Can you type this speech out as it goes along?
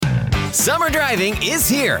Summer driving is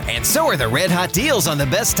here, and so are the red-hot deals on the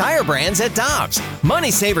best tire brands at Dobbs.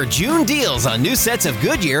 Money Saver June deals on new sets of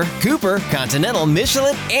Goodyear, Cooper, Continental,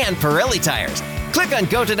 Michelin, and Pirelli tires. Click on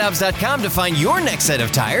GoToDobbs.com to find your next set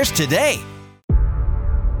of tires today.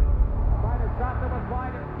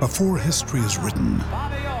 Before history is written,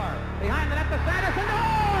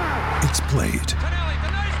 it's played.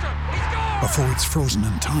 Before it's frozen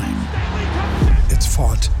in time, it's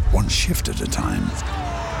fought one shift at a time.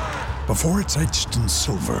 Before it's etched in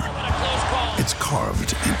silver, it's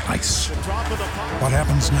carved in ice. What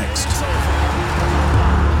happens next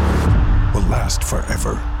will last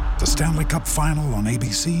forever. The Stanley Cup Final on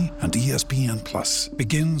ABC and ESPN Plus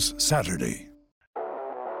begins Saturday.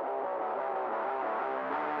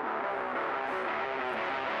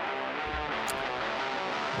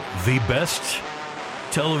 The best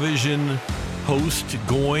television host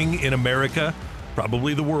going in America,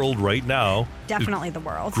 probably the world right now. Definitely the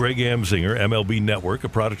world. Greg Amsinger, MLB Network, a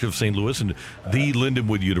product of St. Louis and the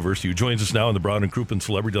Lindenwood University, who joins us now on the Brown and Crouppen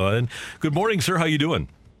Celebrity Line. Good morning, sir. How you doing?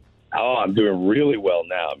 Oh, I'm doing really well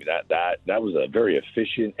now. I mean, that was a very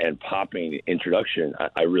efficient and popping introduction.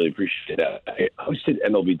 I really appreciate that. I hosted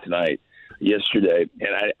MLB Tonight yesterday,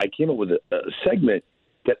 and I came up with a segment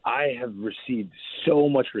that I have received so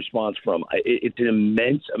much response from. It's an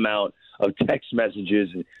immense amount of text messages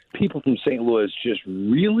and people from St. Louis just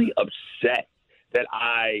really upset that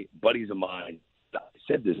buddies of mine,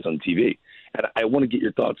 said this on TV. And I want to get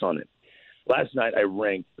your thoughts on it. Last night, I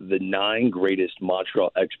ranked the 9 greatest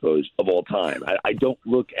Montreal Expos of all time. I don't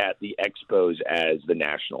look at the Expos as the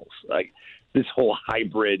Nationals. Like, this whole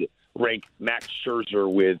hybrid rank Max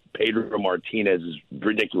Scherzer with Pedro Martinez is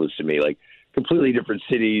ridiculous to me. Like, completely different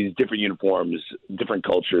cities, different uniforms, different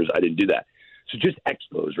cultures. I didn't do that. So just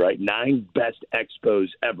Expos, right? 9 best Expos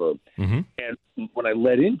ever. Mm-hmm. And when I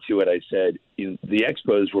led into it, I said, the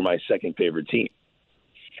Expos were my second favorite team.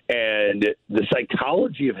 And the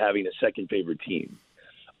psychology of having a second favorite team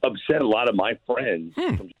upset a lot of my friends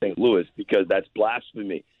from St. Louis because that's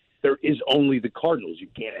blasphemy. There is only the Cardinals. You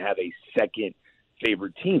can't have a second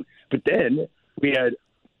favorite team. But then we had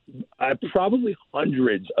probably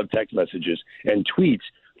hundreds of text messages and tweets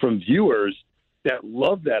from viewers that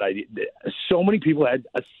love that idea. So many people had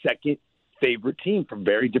a second favorite team for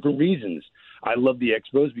very different reasons. I love the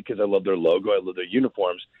Expos because I love their logo, I love their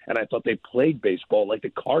uniforms, and I thought they played baseball like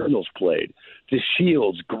the Cardinals played. The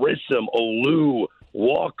Shields, Grissom, Olu,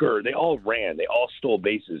 Walker, they all ran. They all stole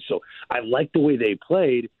bases. So I liked the way they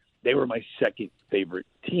played. They were my second favorite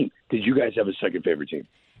team. Did you guys have a second favorite team?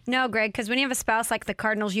 No, Greg, because when you have a spouse like the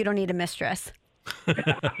Cardinals, you don't need a mistress.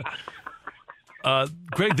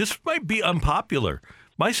 Greg, this might be unpopular.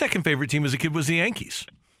 My second favorite team as a kid was the Yankees.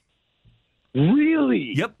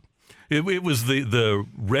 Really? Yep. It was the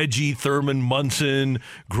Reggie, Thurman Munson,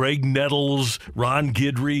 Greg Nettles, Ron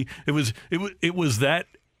Guidry. It was that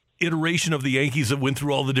iteration of the Yankees that went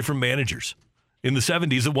through all the different managers in the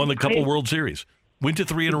 70s that won a couple World Series. Went to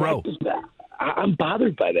 3 in a row. I'm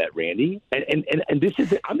bothered by that, Randy. And this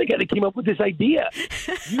is I'm the guy that came up with this idea.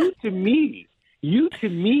 You to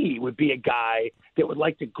me would be a guy that would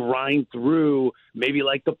like to grind through maybe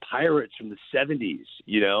like the Pirates from the 70s,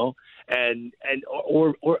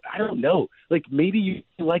 or I don't know, like maybe you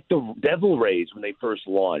like the Devil Rays when they first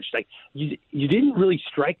launched. Like you didn't really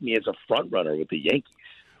strike me as a front runner with the Yankees.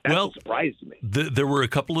 That surprised me. There were a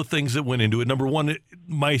couple of things that went into it. Number one,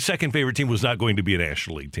 my second favorite team was not going to be a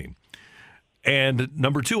National League team. And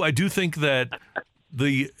number two, I do think that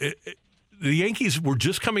the Yankees were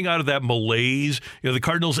just coming out of that malaise. The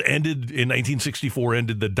Cardinals ended in 1964,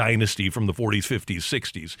 ended the dynasty from the 40s, 50s,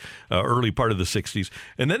 60s, early part of the 60s.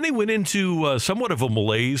 And then they went into somewhat of a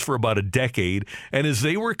malaise for about a decade. And as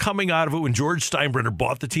they were coming out of it, when George Steinbrenner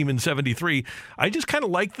bought the team in 73, I just kind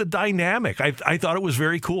of liked the dynamic. I thought it was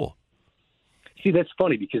very cool. See, that's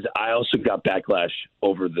funny because I also got backlash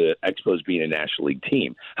over the Expos being a National League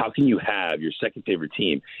team. How can you have your second favorite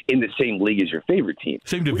team in the same league as your favorite team?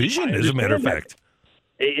 Same division, as a matter of fact.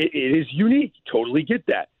 It is unique. Totally get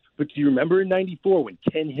that. But do you remember in '94 when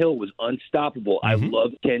Ken Hill was unstoppable? Mm-hmm. I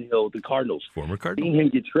loved Ken Hill with the Cardinals. Former Cardinal. Seeing him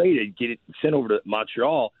get traded, get it sent over to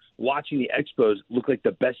Montreal, watching the Expos look like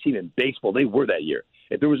the best team in baseball. They were that year.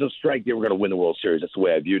 If there was no strike, they were going to win the World Series. That's the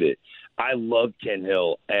way I viewed it. I loved Ken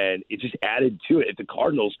Hill, and it just added to it. If the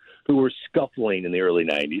Cardinals, who were scuffling in the early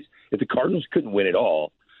 90s, if the Cardinals couldn't win at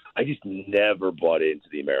all, I just never bought into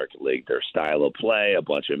the American League. Their style of play, a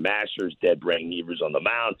bunch of mashers, dead brainheavers on the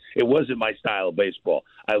mound. It wasn't my style of baseball.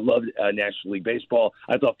 I loved National League Baseball.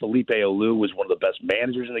 I thought Felipe Alou was one of the best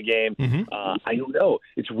managers in the game. Mm-hmm. I don't know.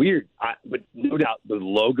 It's weird. But no doubt the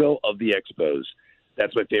logo of the Expos,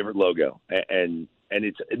 that's my favorite logo. And And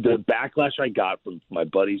it's the backlash I got from my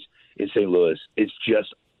buddies in St. Louis. It's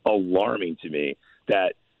just alarming to me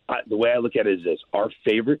that the way I look at it is this: our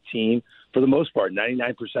favorite team, for the most part,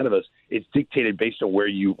 99% of us, it's dictated based on where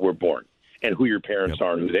you were born and who your parents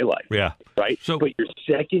are and who they like. Yeah. Right. So, but your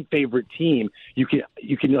second favorite team, you can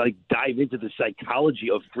like dive into the psychology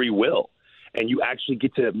of free will, and you actually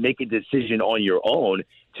get to make a decision on your own.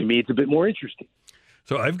 To me, it's a bit more interesting.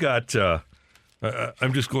 So I've got.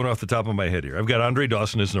 I'm just going off the top of my head here. I've got Andre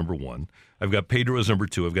Dawson as number 1. I've got Pedro as number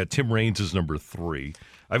 2. I've got Tim Raines as number 3.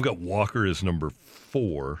 I've got Walker as number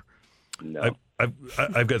 4. No.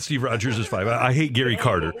 I've got Steve Rogers as 5. I hate Gary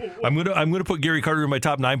Carter. I'm gonna put Gary Carter in my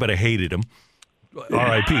top 9, but I hated him.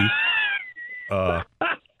 R.I.P.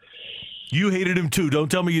 You hated him too. Don't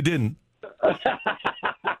tell me you didn't.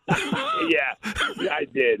 Yeah, I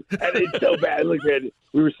did. And it's so bad. Look, man,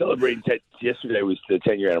 we were celebrating yesterday was the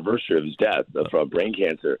 10-year anniversary of his death from brain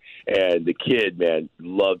cancer. And the kid, man,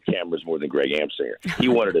 loved cameras more than Greg Amsinger. He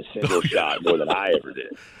wanted a single shot more than I ever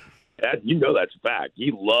did. You know that's a fact.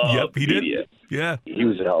 He loved media. Did. Yeah. He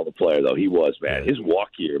was a hell of a player, though. He was, man. His walk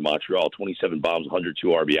year in Montreal, 27 bombs, 102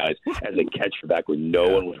 RBIs, as a catcher back when no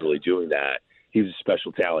one was really doing that. He was a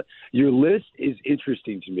special talent. Your list is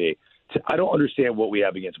interesting to me. I don't understand what we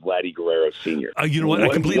have against Vladdy Guerrero Sr. You know what? I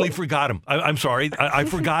completely forgot him. I'm sorry. I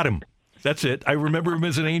forgot him. That's it. I remember him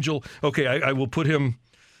as an Angel. Okay, I will put him.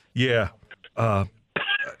 Yeah.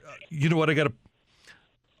 You know what?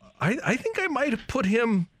 I think I might have put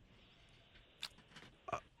him.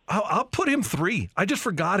 I'll put him 3. I just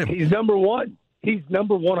forgot him. He's number 1. He's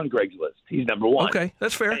number 1 on Greg's list. He's number 1. Okay,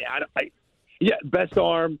 that's fair. Yeah, best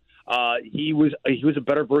arm. He was a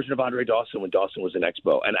better version of Andre Dawson when Dawson was an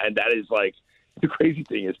Expo, and that is like the crazy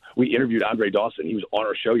thing is we interviewed Andre Dawson. He was on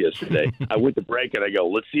our show yesterday. I went to break and I go,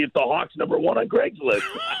 let's see if the Hawks number 1 on Greg's list.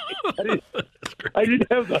 I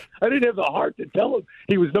didn't have the heart to tell him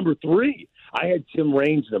he was number 3. I had Tim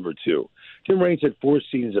Raines number 2. Tim Raines had 4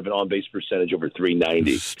 seasons of an on-base percentage over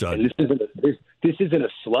 390. Stud. And this isn't a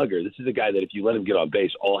slugger. This is a guy that if you let him get on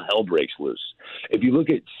base, all hell breaks loose. If you look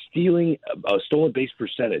at stolen base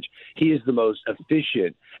percentage, he is the most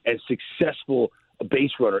efficient and successful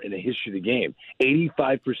base runner in the history of the game.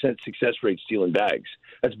 85% success rate stealing bags.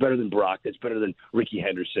 That's better than Brock. That's better than Ricky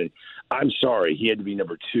Henderson. I'm sorry, he had to be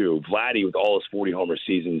number 2. Vladdy, with all his 40 homer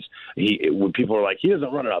seasons, when people are like, he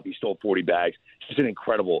doesn't run it up, he stole 40 bags. Just an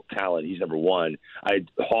incredible talent. He's number 1. I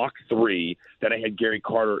had Hawk 3. Then I had Gary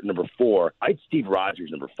Carter number 4. I had Steve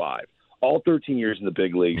Rogers number 5. All 13 years in the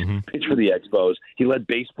big leagues, pitched for the Expos. He led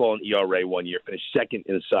baseball in ERA one year, finished second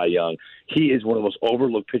in the Cy Young. He is one of the most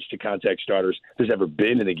overlooked pitch-to-contact starters there's ever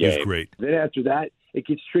been in the game. He's great. Then after that, it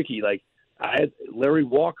gets tricky. Like, I had Larry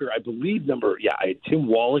I believe I had Tim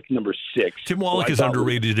Wallach, number 6. Tim Wallach is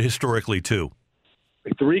underrated historically, too.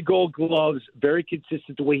 3 Gold Gloves, very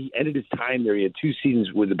consistent the way he ended his time there. He had 2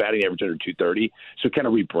 seasons with a batting average under 230, so kind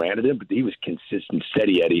of rebranded him, but he was consistent,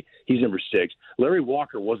 steady Eddie. He's number 6. Larry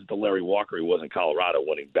Walker wasn't the Larry Walker he was in Colorado,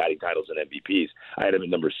 winning batting titles and MVPs. I had him at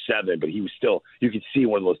number 7, but he was still, you could see,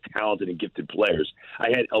 one of the most talented and gifted players. I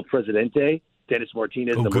had El Presidente, Dennis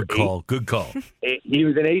Martinez, number 8. Good call. He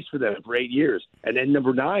was an ace for them for 8 years. And then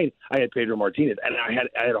number 9, I had Pedro Martinez, and I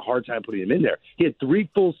had a hard time putting him in there. He had 3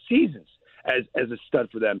 full seasons as a stud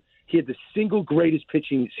for them. He had the single greatest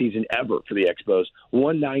pitching season ever for the Expos,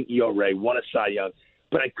 1.9 ERA, won a Cy Young,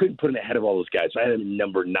 but I couldn't put him ahead of all those guys. So I had him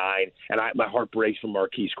number 9, and my heart breaks for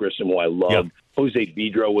Marquise Grissom, who I love. Yep. Jose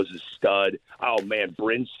Vidro was a stud. Oh, man,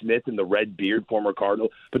 Bryn Smith and the red beard, former Cardinal.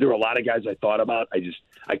 But there were a lot of guys I thought about.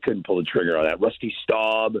 I couldn't pull the trigger on that. Rusty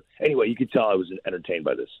Staub. Anyway, you could tell I was entertained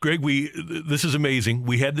by this. Greg, this is amazing.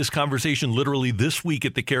 We had this conversation literally this week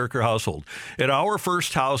at the Carricker household. At our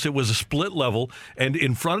first house, it was a split level, and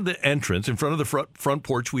in front of the entrance, in front of the front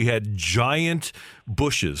porch, we had giant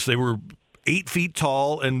bushes. They were 8 feet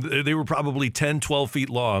tall, and they were probably 10, 12 feet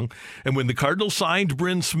long. And when the Cardinals signed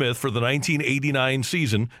Bryn Smith for the 1989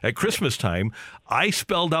 season at Christmas time, I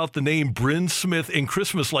spelled out the name Bryn Smith in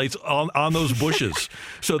Christmas lights on those bushes.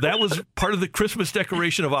 So that was part of the Christmas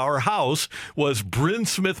decoration of our house, was Bryn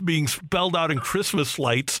Smith being spelled out in Christmas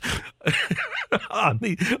lights on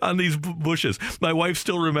these bushes. My wife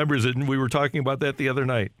still remembers it, and we were talking about that the other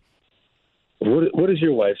night. What is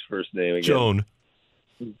your wife's first name again? Joan.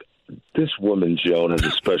 This woman, Joan, has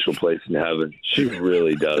a special place in heaven. She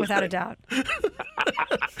really does. Without a doubt.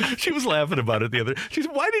 She was laughing about it the other day. She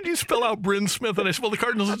said, why did you spell out Bryn Smith? And I said, well, the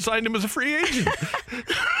Cardinals had signed him as a free agent.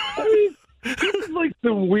 I mean, this is like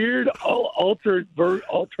the weird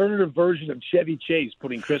alternative version of Chevy Chase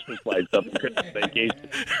putting Christmas lights up in Christmas Vacation.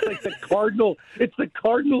 It's like the Cardinal. It's the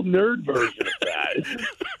Cardinal nerd version of that. It's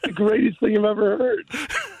the greatest thing I've ever heard.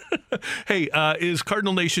 Hey, is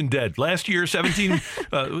Cardinal Nation dead? Last year, 17.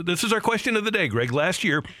 This is our question of the day, Greg. Last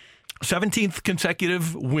year, 17th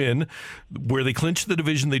consecutive win where they clinched the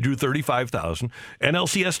division. They drew 35,000.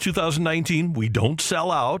 NLCS 2019, we don't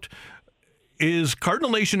sell out. Is Cardinal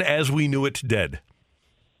Nation as we knew it dead?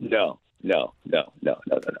 No.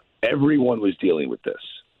 Everyone was dealing with this.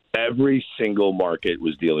 Every single market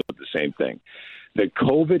was dealing with the same thing. The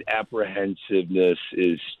COVID apprehensiveness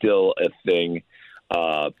is still a thing.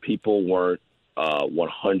 People weren't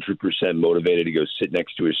 100% motivated to go sit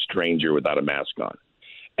next to a stranger without a mask on.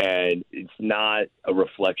 And it's not a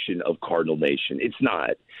reflection of Cardinal Nation. It's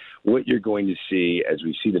not. What you're going to see as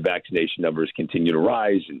we see the vaccination numbers continue to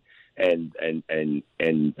rise and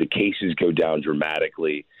the cases go down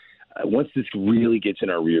dramatically, once this really gets in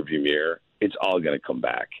our rearview mirror, it's all going to come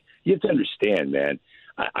back. You have to understand, man,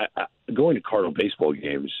 I going to Cardinal baseball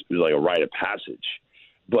games is like a rite of passage.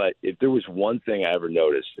 But if there was one thing I ever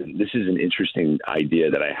noticed, and this is an interesting idea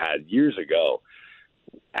that I had years ago,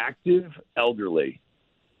 active elderly.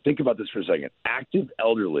 Think about this for a second. Active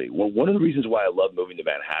elderly. Well, one of the reasons why I loved moving to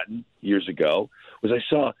Manhattan years ago was I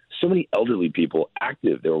saw so many elderly people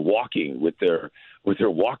active. They were walking with their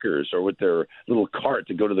walkers or with their little cart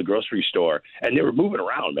to go to the grocery store, and they were moving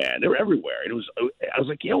around, man. They were everywhere. I was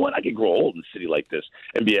like, you know what? I could grow old in a city like this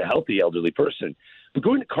and be a healthy elderly person. But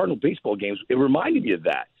going to Cardinal baseball games, it reminded me of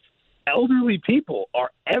that. Elderly people are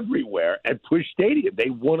everywhere at Busch Stadium. They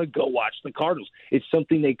want to go watch the Cardinals. It's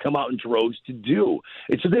something they come out in droves to do.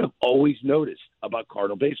 It's something I've always noticed about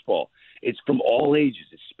Cardinal baseball. It's from all ages.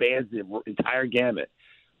 It spans the entire gamut.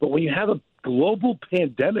 But when you have a global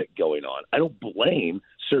pandemic going on, I don't blame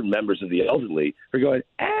certain members of the elderly for going,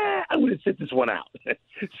 I'm going to sit this one out.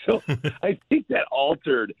 So I think that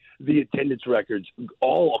altered the attendance records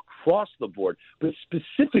all across the board, but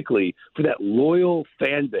specifically for that loyal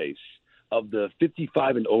fan base of the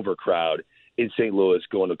 55 and over crowd in St. Louis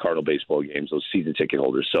going to Cardinal baseball games, those season ticket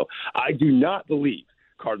holders. So I do not believe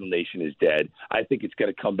Cardinal Nation is dead. I think it's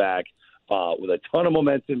going to come back with a ton of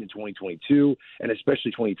momentum in 2022 and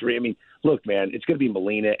especially 23. I mean, look, man, it's going to be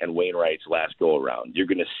Molina and Wainwright's last go-around. You're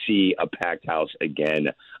going to see a packed house again.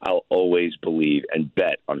 I'll always believe and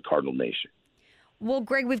bet on Cardinal Nation. Well,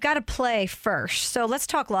 Greg, we've got to play first. So let's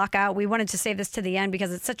talk lockout. We wanted to save this to the end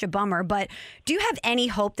because it's such a bummer. But do you have any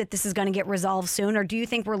hope that this is going to get resolved soon, or do you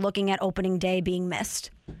think we're looking at opening day being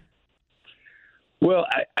missed? Well,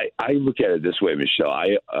 I look at it this way, Michelle.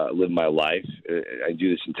 I live my life. I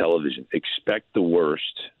do this in television. Expect the worst,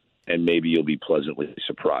 and maybe you'll be pleasantly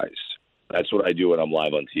surprised. That's what I do when I'm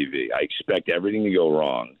live on TV. I expect everything to go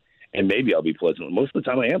wrong, and maybe I'll be pleasantly. Most of the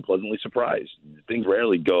time, I am pleasantly surprised. Things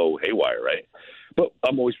rarely go haywire, right? But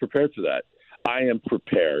I'm always prepared for that. I am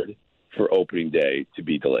prepared for opening day to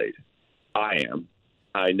be delayed. I am.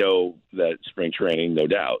 I know that spring training, no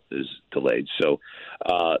doubt, is delayed. So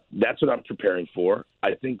that's what I'm preparing for.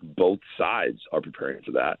 I think both sides are preparing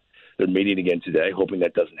for that. They're meeting again today, hoping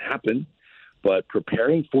that doesn't happen. But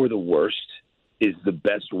preparing for the worst is the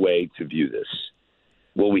best way to view this.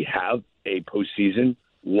 Will we have a postseason?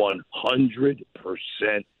 100%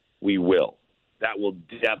 we will. That will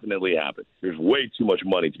definitely happen. There's way too much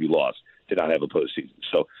money to be lost to not have a postseason.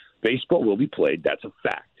 So baseball will be played. That's a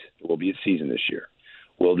fact. There will be a season this year.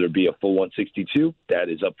 Will there be a full 162? That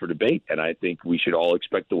is up for debate, and I think we should all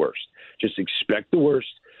expect the worst. Just expect the worst,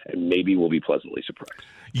 and maybe we'll be pleasantly surprised.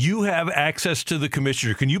 You have access to the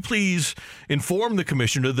commissioner. Can you please inform the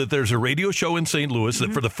commissioner that there's a radio show in St. Louis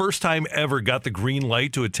that for the first time ever got the green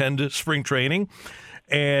light to attend spring training?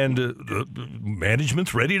 And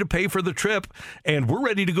management's ready to pay for the trip, and we're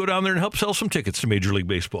ready to go down there and help sell some tickets to Major League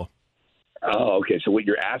Baseball. Oh, okay. So what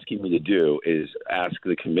you're asking me to do is ask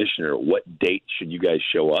the commissioner what date should you guys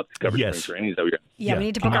show up to cover spring training? Is that what yeah, we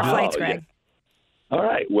need to book our flights, Greg. Yeah. All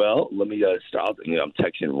right. Well, let me stop. I'm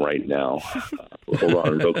texting right now. Hold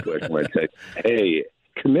on real quick. I'm going to text. Hey,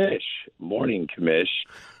 Commish. Morning, Commish.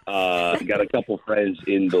 Got a couple friends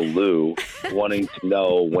in the Lou wanting to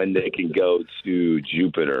know when they can go to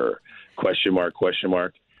Jupiter. Question mark.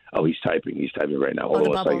 Oh, he's typing. He's typing right now.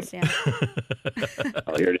 Hold on a second. Yeah.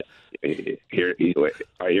 Oh, here it is.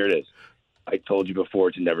 All right, here it is. I told you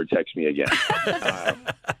before to never text me again.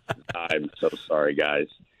 I'm so sorry, guys.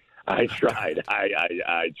 I tried.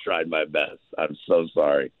 I tried my best. I'm so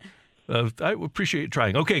sorry. I appreciate you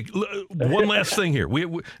trying. Okay, one last thing here.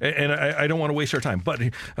 And I don't want to waste our time, but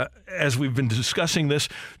as we've been discussing this,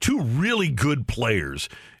 two really good players,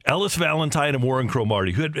 Ellis Valentine and Warren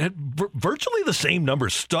Cromartie, who had virtually the same number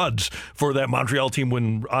of studs for that Montreal team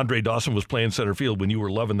when Andre Dawson was playing center field, when you were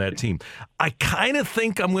loving that team. I kind of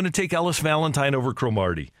think I'm going to take Ellis Valentine over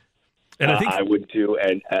Cromartie. And I would too.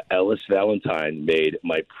 And Ellis Valentine made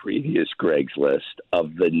my previous Greg's list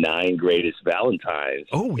of the 9 greatest Valentines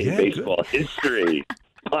in baseball history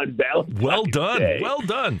on Valentine's Well done. Day. Well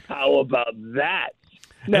done. How about that?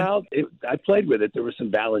 Now, I played with it. There were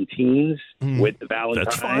some Valentines with the Valentine.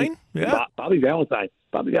 That's fine. Yeah. Bobby Valentine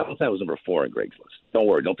was number 4 on Greg's list. Don't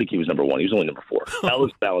worry. Don't think he was number 1. He was only number 4.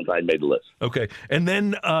 Ellis Valentine made the list. Okay. And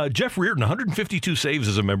then Jeff Reardon, 152 saves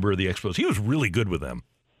as a member of the Expos. He was really good with them.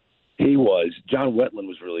 He was. John Wetland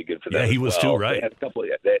was really good for them. Yeah, he was too, right? They had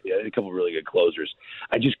a couple of really good closers.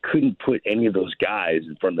 I just couldn't put any of those guys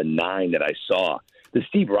in front of the 9 that I saw. The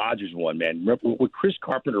Steve Rogers one, man. Remember what Chris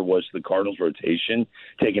Carpenter was to the Cardinals rotation,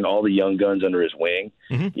 taking all the young guns under his wing?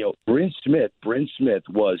 Mm-hmm. You know, Bryn Smith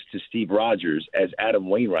was to Steve Rogers as Adam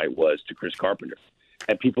Wainwright was to Chris Carpenter.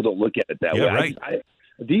 And people don't look at it that way. Right.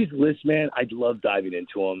 These lists, man, I love diving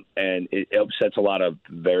into them, and it upsets a lot of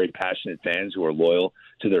very passionate fans who are loyal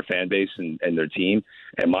to their fan base and their team.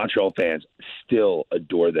 And Montreal fans still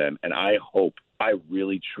adore them. And I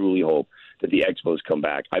really, truly hope that the Expos come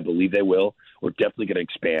back. I believe they will. We're definitely going to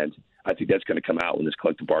expand. I think that's going to come out when this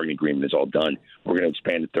collective bargaining agreement is all done. We're going to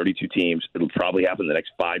expand to 32 teams. It'll probably happen in the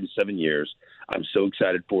next 5 to 7 years. I'm so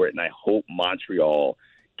excited for it, and I hope Montreal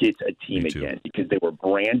gets a team again because they were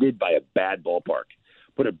branded by a bad ballpark.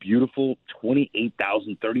 Put a beautiful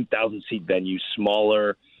 28,000, 30,000 seat venue,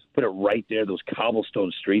 smaller. Put it right there, those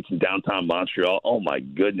cobblestone streets in downtown Montreal. Oh my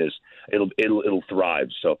goodness, it'll thrive.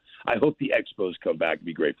 So I hope the Expos come back and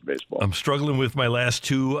be great for baseball. I'm struggling with my last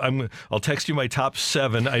 2. I'll text you my top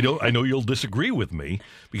 7. I know you'll disagree with me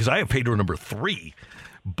because I have Pedro number 3,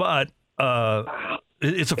 but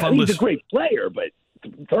it's a fun list. He's a great player, but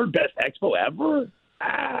third best Expo ever.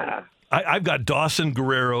 I've got Dawson,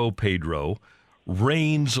 Guerrero, Pedro,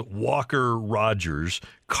 Raines, Walker, Rogers,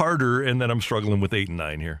 Carter, and then I'm struggling with 8 and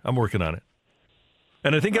 9 here. I'm working on it.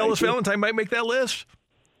 And I think Ellis Valentine might make that list.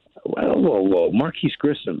 Whoa. Marquise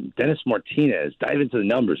Grissom, Dennis Martinez. Dive into the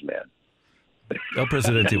numbers, man. El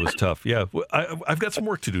Presidente was tough. Yeah, I've got some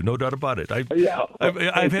work to do, no doubt about it.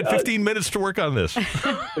 I've had 15 minutes to work on this. And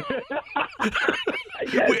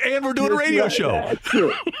we're doing a radio show. That's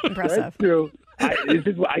true. Impressive. That's true.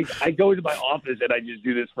 I go into my office and I just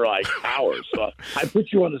do this for like hours. So I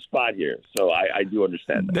put you on the spot here. So I do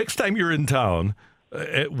understand that. Next time you're in town,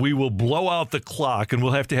 we will blow out the clock and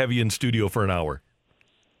we'll have to have you in studio for an hour.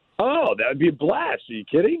 Oh, that would be a blast. Are you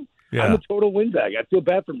kidding? Yeah. I'm a total windbag. I feel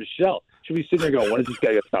bad for Michelle. She'll be sitting there going, when is this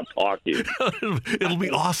guy going to stop talking? It'll be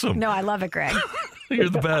awesome. No, I love it, Greg. You're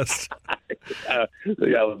the best. That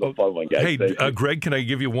was a fun one, guys. Hey, Greg, can I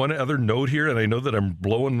give you one other note here? And I know that I'm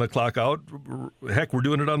blowing the clock out. Heck, we're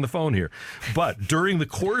doing it on the phone here. But during the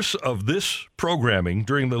course of this programming,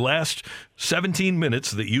 during the last 17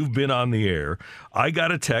 minutes that you've been on the air, I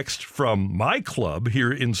got a text from my club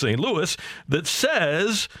here in St. Louis that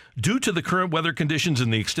says, due to the current weather conditions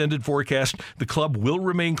and the extended forecast, the club will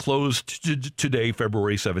remain closed today,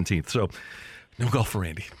 February 17th. So no golf for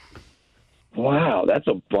Randy. Wow, that's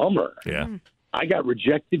a bummer. Yeah. I got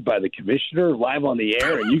rejected by the commissioner live on the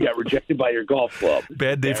air, and you got rejected by your golf club.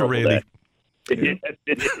 Bad day for Randy. Yes,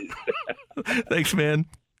 it is. Thanks, man.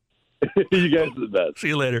 You guys are the best. See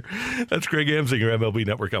you later. That's Greg Amsinger, MLB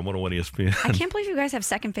Network on 101 ESPN. I can't believe you guys have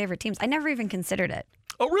second favorite teams. I never even considered it.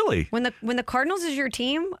 Oh, really? When the Cardinals is your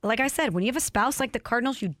team, like I said, when you have a spouse like the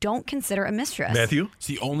Cardinals, you don't consider a mistress. Matthew? It's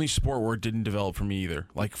the only sport where it didn't develop for me either.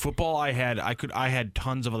 Like football, I had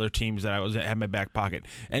tons of other teams that I had in my back pocket.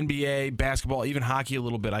 NBA, basketball, even hockey a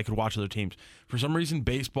little bit. I could watch other teams. For some reason,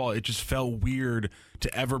 baseball, it just felt weird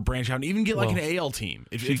to ever branch out and even get like an AL team.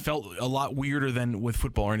 It felt a lot weirder than with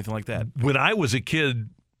football or anything like that. When I was a kid,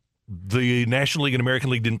 the National League and American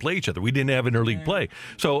League didn't play each other. We didn't have interleague play.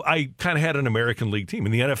 So I kind of had an American League team.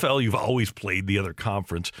 In the NFL, you've always played the other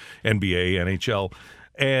conference, NBA, NHL.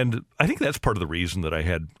 And I think that's part of the reason that I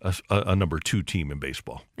had a number 2 team in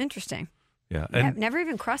baseball. Interesting. Yeah. And And never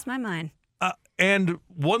even crossed my mind. and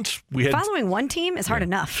once we had... Following one team is hard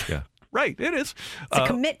enough. Yeah. Right, it is. It's a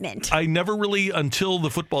commitment. I never really, until the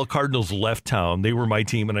football Cardinals left town, they were my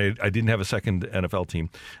team, and I didn't have a second NFL team.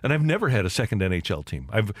 And I've never had a second NHL team.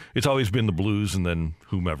 It's always been the Blues and then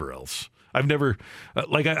whomever else. I've never,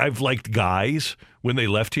 I've liked guys when they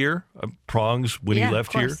left here, Prongs when he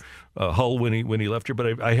left here, Hull when he left here,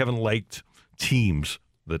 but I haven't liked teams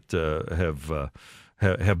that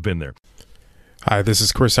have been there. Hi, this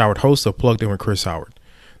is Chris Howard, host of Plugged In with Chris Howard.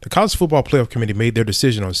 The College Football Playoff Committee made their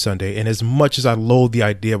decision on Sunday, and as much as I loathe the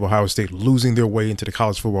idea of Ohio State losing their way into the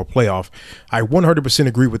College Football Playoff, I 100%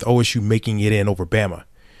 agree with OSU making it in over Bama.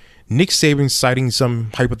 Nick Saban citing some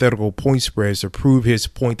hypothetical point spreads to prove his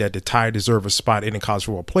point that the Tide deserve a spot in the College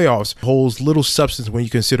Football Playoffs holds little substance when you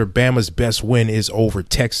consider Bama's best win is over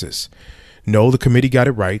Texas. No, the committee got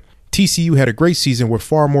it right. TCU had a great season with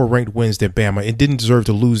far more ranked wins than Bama and didn't deserve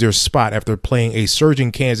to lose their spot after playing a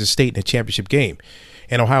surging Kansas State in a championship game.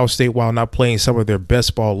 And Ohio State, while not playing some of their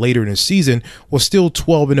best ball later in the season, was still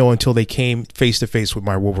 12-0 until they came face-to-face with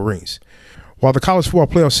my Wolverines. While the college football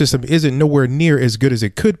playoff system isn't nowhere near as good as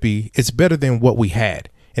it could be, it's better than what we had.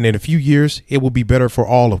 And in a few years, it will be better for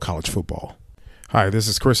all of college football. Hi, this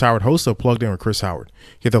is Chris Howard, host of Plugged In with Chris Howard.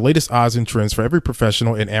 Get the latest odds and trends for every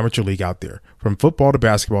professional and amateur league out there. From football to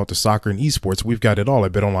basketball to soccer and esports, we've got it all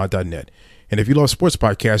at BetOnline.net. And if you love sports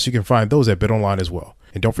podcasts, you can find those at BetOnline as well.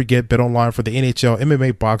 And don't forget BetOnline for the NHL,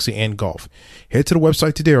 MMA, boxing, and golf. Head to the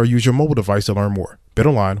website today or use your mobile device to learn more.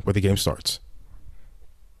 BetOnline, where the game starts.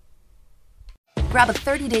 Grab a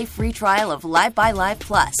 30-day free trial of Live by Live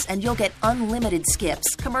Plus, and you'll get unlimited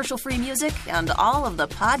skips, commercial-free music, and all of the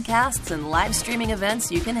podcasts and live streaming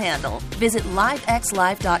events you can handle. Visit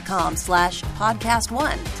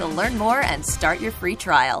livexlive.com/podcast1 to learn more and start your free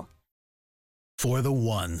trial. For the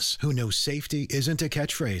ones who know safety isn't a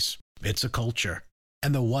catchphrase, it's a culture.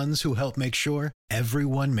 And the ones who help make sure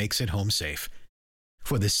everyone makes it home safe.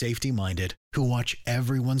 For the safety-minded who watch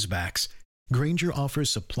everyone's backs, Grainger offers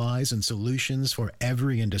supplies and solutions for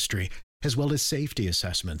every industry, as well as safety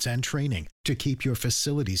assessments and training to keep your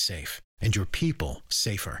facilities safe and your people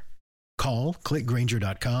safer. Call, click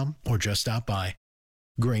Grainger.com, or just stop by.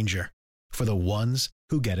 Grainger, for the ones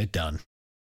who get it done.